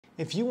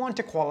If you want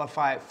to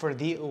qualify for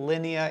the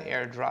Linea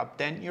Airdrop,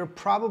 then you're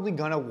probably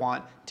gonna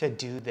want to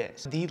do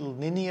this. The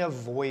Linea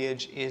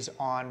Voyage is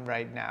on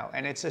right now,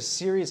 and it's a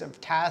series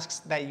of tasks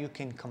that you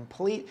can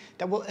complete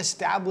that will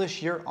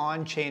establish your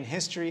on-chain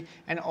history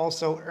and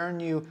also earn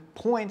you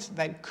points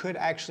that could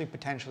actually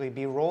potentially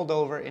be rolled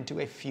over into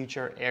a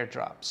future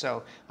airdrop.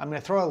 So I'm gonna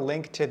throw a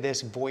link to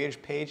this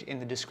Voyage page in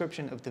the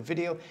description of the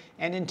video,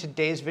 and in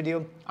today's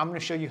video, I'm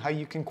gonna show you how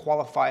you can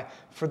qualify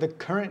for the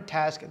current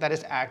task that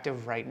is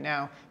active right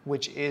now,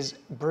 which is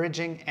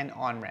bridging and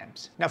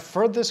on-ramps. Now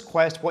for this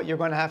quest, what you're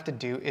gonna have to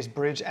do is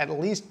bridge at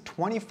least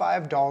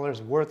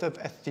 $25 worth of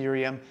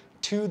Ethereum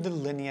to the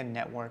Linea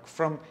network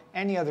from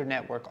any other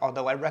network,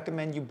 although I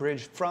recommend you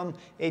bridge from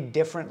a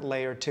different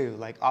layer 2,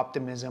 like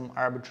Optimism,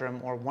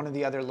 Arbitrum, or one of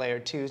the other layer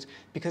 2s,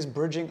 because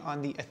bridging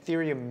on the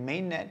Ethereum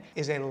mainnet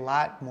is a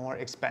lot more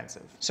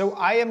expensive. So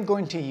I am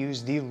going to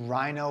use the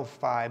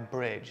Rhino-Fi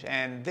bridge,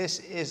 and this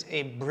is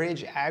a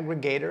bridge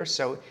aggregator,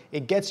 so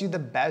it gets you the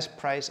best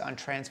price on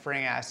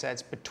transferring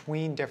assets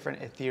between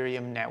different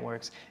Ethereum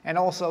networks. And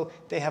also,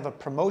 they have a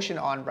promotion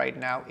on right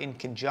now in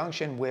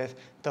conjunction with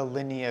the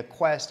Linea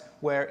Quest,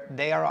 where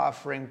they are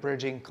offering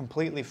bridging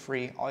completely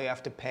free. All you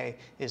have to pay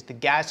is the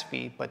gas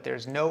fee, but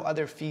there's no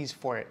other fees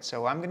for it.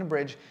 So I'm gonna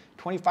bridge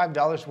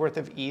 $25 worth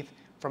of ETH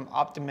from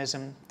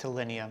Optimism to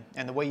Linea.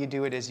 And the way you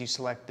do it is you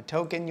select the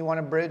token you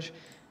wanna bridge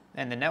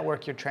and the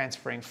network you're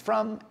transferring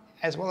from,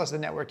 as well as the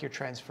network you're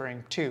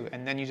transferring to,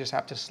 and then you just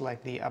have to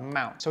select the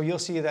amount. So you'll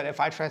see that if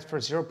I transfer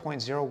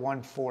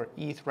 0.014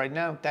 ETH right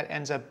now, that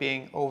ends up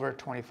being over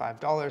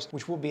 $25,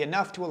 which will be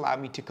enough to allow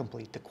me to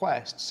complete the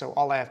quest. So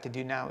all I have to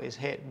do now is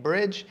hit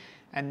bridge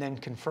and then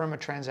confirm a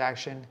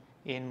transaction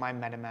in my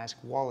MetaMask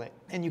wallet.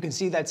 And you can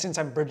see that since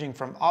I'm bridging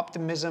from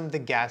Optimism, the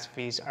gas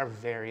fees are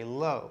very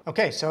low.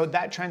 Okay, so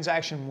that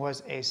transaction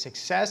was a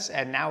success.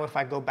 And now if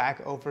I go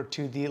back over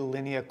to the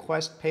Linea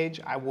Quest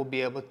page, I will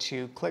be able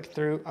to click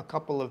through a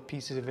couple of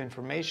pieces of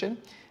information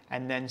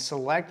and then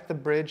select the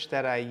bridge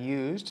that I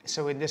used.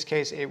 So in this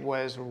case, it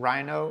was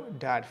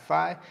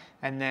Rhino.Fi,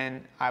 and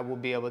then I will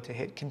be able to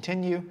hit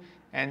continue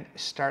and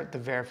start the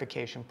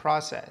verification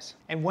process.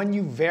 And when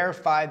you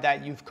verify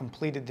that you've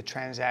completed the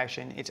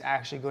transaction, it's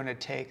actually going to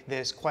take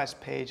this quest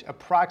page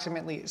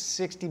approximately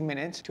 60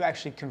 minutes to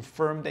actually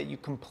confirm that you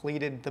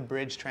completed the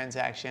bridge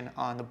transaction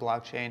on the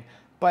blockchain.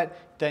 But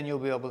then you'll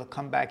be able to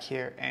come back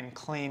here and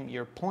claim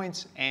your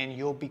points, and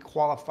you'll be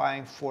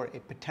qualifying for a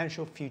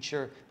potential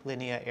future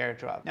Linea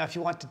airdrop. Now, if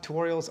you want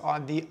tutorials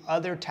on the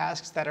other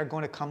tasks that are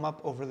going to come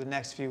up over the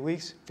next few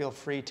weeks, feel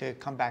free to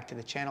come back to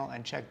the channel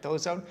and check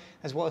those out,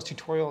 as well as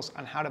tutorials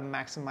on how to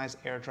maximize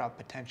airdrop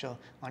potential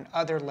on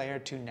other layer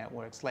 2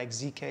 networks like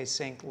ZK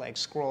Sync, like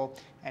Scroll,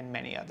 and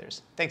many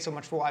others. Thanks so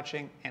much for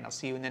watching, and I'll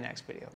see you in the next video.